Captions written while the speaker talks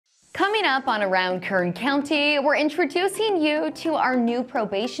Coming up on Around Kern County, we're introducing you to our new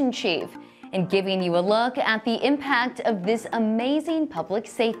probation chief and giving you a look at the impact of this amazing public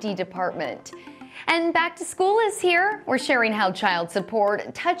safety department. And back to school is here. We're sharing how child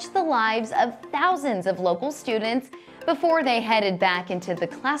support touched the lives of thousands of local students before they headed back into the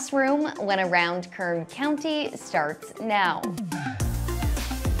classroom when Around Kern County starts now.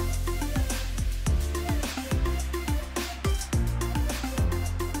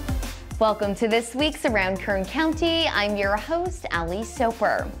 Welcome to this week's Around Kern County. I'm your host, Ali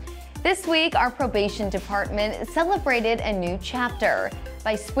Soper. This week, our probation department celebrated a new chapter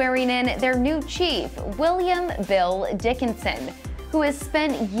by swearing in their new chief, William Bill Dickinson, who has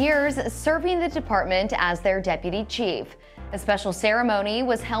spent years serving the department as their deputy chief. A special ceremony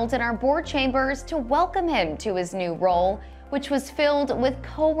was held in our board chambers to welcome him to his new role, which was filled with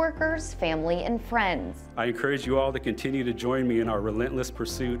coworkers, family, and friends. I encourage you all to continue to join me in our relentless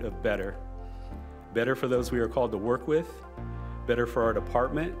pursuit of better. Better for those we are called to work with, better for our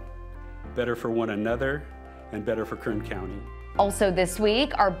department, better for one another, and better for Kern County. Also this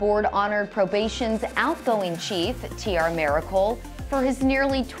week, our board honored probation's outgoing chief, T.R. Miracle, for his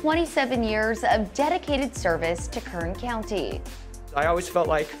nearly 27 years of dedicated service to Kern County. I always felt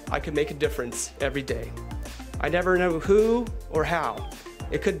like I could make a difference every day. I never knew who or how.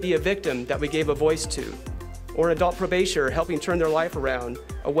 It could be a victim that we gave a voice to, or an adult probationer helping turn their life around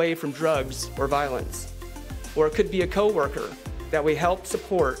away from drugs or violence. Or it could be a coworker that we help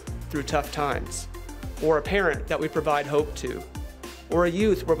support through tough times, or a parent that we provide hope to, or a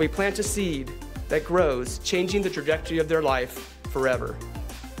youth where we plant a seed that grows, changing the trajectory of their life forever.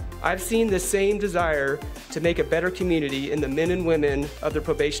 I've seen the same desire to make a better community in the men and women of the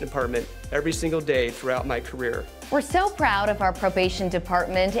probation department every single day throughout my career. We're so proud of our probation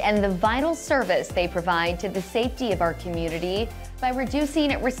department and the vital service they provide to the safety of our community by reducing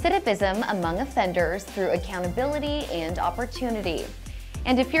recidivism among offenders through accountability and opportunity.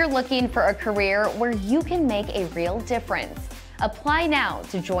 And if you're looking for a career where you can make a real difference, apply now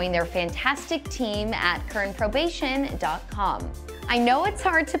to join their fantastic team at kernprobation.com. I know it's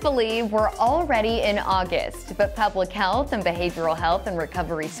hard to believe we're already in August, but Public Health and Behavioral Health and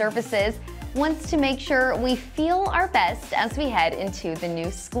Recovery Services wants to make sure we feel our best as we head into the new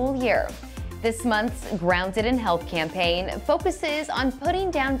school year. This month's Grounded in Health campaign focuses on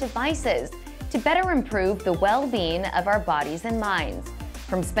putting down devices to better improve the well-being of our bodies and minds.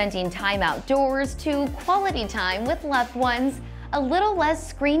 From spending time outdoors to quality time with loved ones, a little less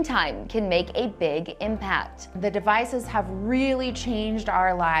screen time can make a big impact. The devices have really changed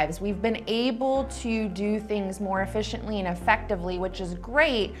our lives. We've been able to do things more efficiently and effectively, which is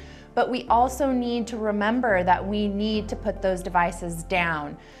great, but we also need to remember that we need to put those devices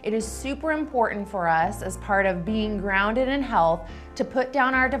down. It is super important for us as part of being grounded in health to put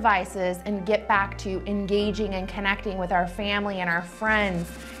down our devices and get back to engaging and connecting with our family and our friends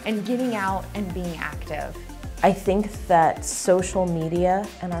and getting out and being active. I think that social media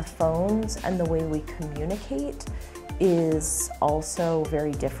and our phones and the way we communicate is also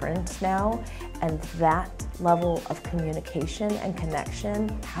very different now, and that level of communication and connection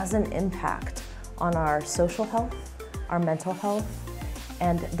has an impact on our social health, our mental health,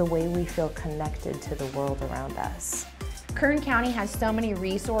 and the way we feel connected to the world around us. Kern County has so many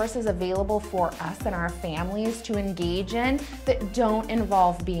resources available for us and our families to engage in that don't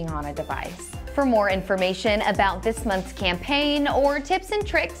involve being on a device. For more information about this month's campaign or tips and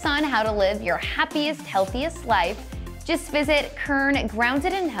tricks on how to live your happiest, healthiest life, just visit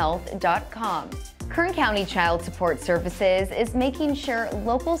kerngroundedinhealth.com. Kern County Child Support Services is making sure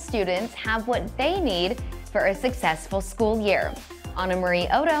local students have what they need for a successful school year. Anna Marie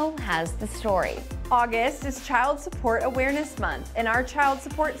Odo has the story. August is Child Support Awareness Month, and our Child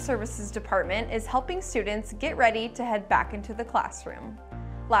Support Services Department is helping students get ready to head back into the classroom.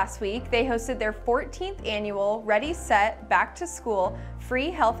 Last week, they hosted their 14th annual Ready, Set, Back to School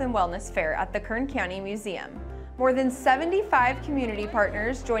free health and wellness fair at the Kern County Museum. More than 75 community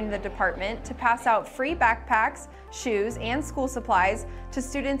partners joined the department to pass out free backpacks, shoes, and school supplies to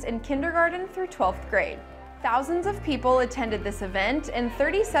students in kindergarten through 12th grade. Thousands of people attended this event, and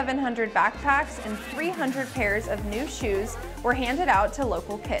 3,700 backpacks and 300 pairs of new shoes were handed out to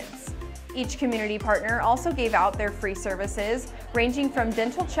local kids. Each community partner also gave out their free services, ranging from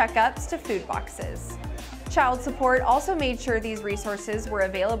dental checkups to food boxes. Child Support also made sure these resources were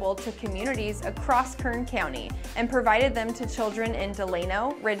available to communities across Kern County and provided them to children in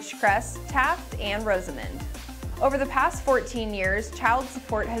Delano, Ridgecrest, Taft, and Rosamond. Over the past 14 years, Child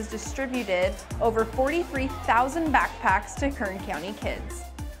Support has distributed over 43,000 backpacks to Kern County kids.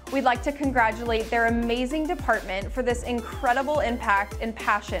 We'd like to congratulate their amazing department for this incredible impact and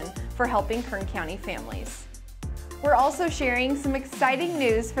passion for helping Kern County families. We're also sharing some exciting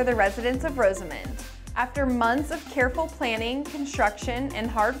news for the residents of Rosamond. After months of careful planning, construction, and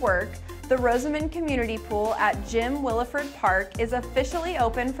hard work, the Rosamond Community Pool at Jim Williford Park is officially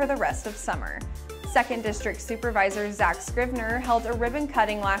open for the rest of summer. 2nd District Supervisor Zach Scrivener held a ribbon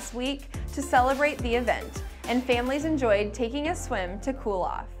cutting last week to celebrate the event, and families enjoyed taking a swim to cool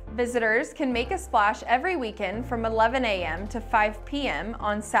off. Visitors can make a splash every weekend from 11 a.m. to 5 p.m.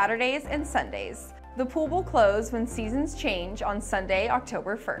 on Saturdays and Sundays. The pool will close when seasons change on Sunday,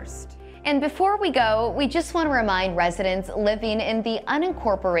 October 1st. And before we go, we just want to remind residents living in the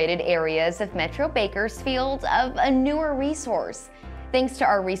unincorporated areas of Metro Bakersfield of a newer resource. Thanks to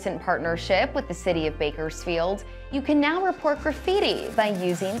our recent partnership with the City of Bakersfield, you can now report graffiti by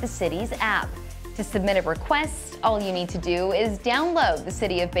using the city's app. To submit a request, all you need to do is download the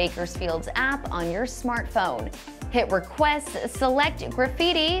City of Bakersfield's app on your smartphone. Hit request, select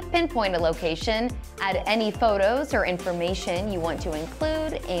graffiti, pinpoint a location, add any photos or information you want to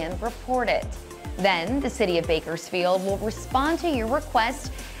include, and report it. Then the City of Bakersfield will respond to your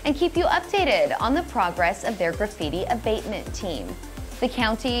request and keep you updated on the progress of their graffiti abatement team. The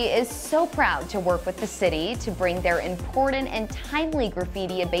county is so proud to work with the city to bring their important and timely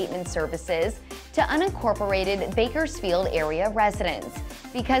graffiti abatement services to unincorporated Bakersfield area residents,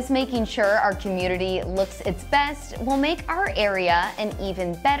 because making sure our community looks its best will make our area an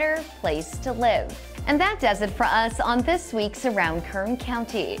even better place to live. And that does it for us on this week's Around Kern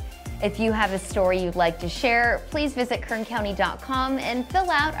County. If you have a story you'd like to share, please visit kerncounty.com and fill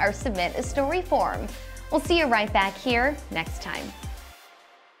out our Submit a Story form. We'll see you right back here next time.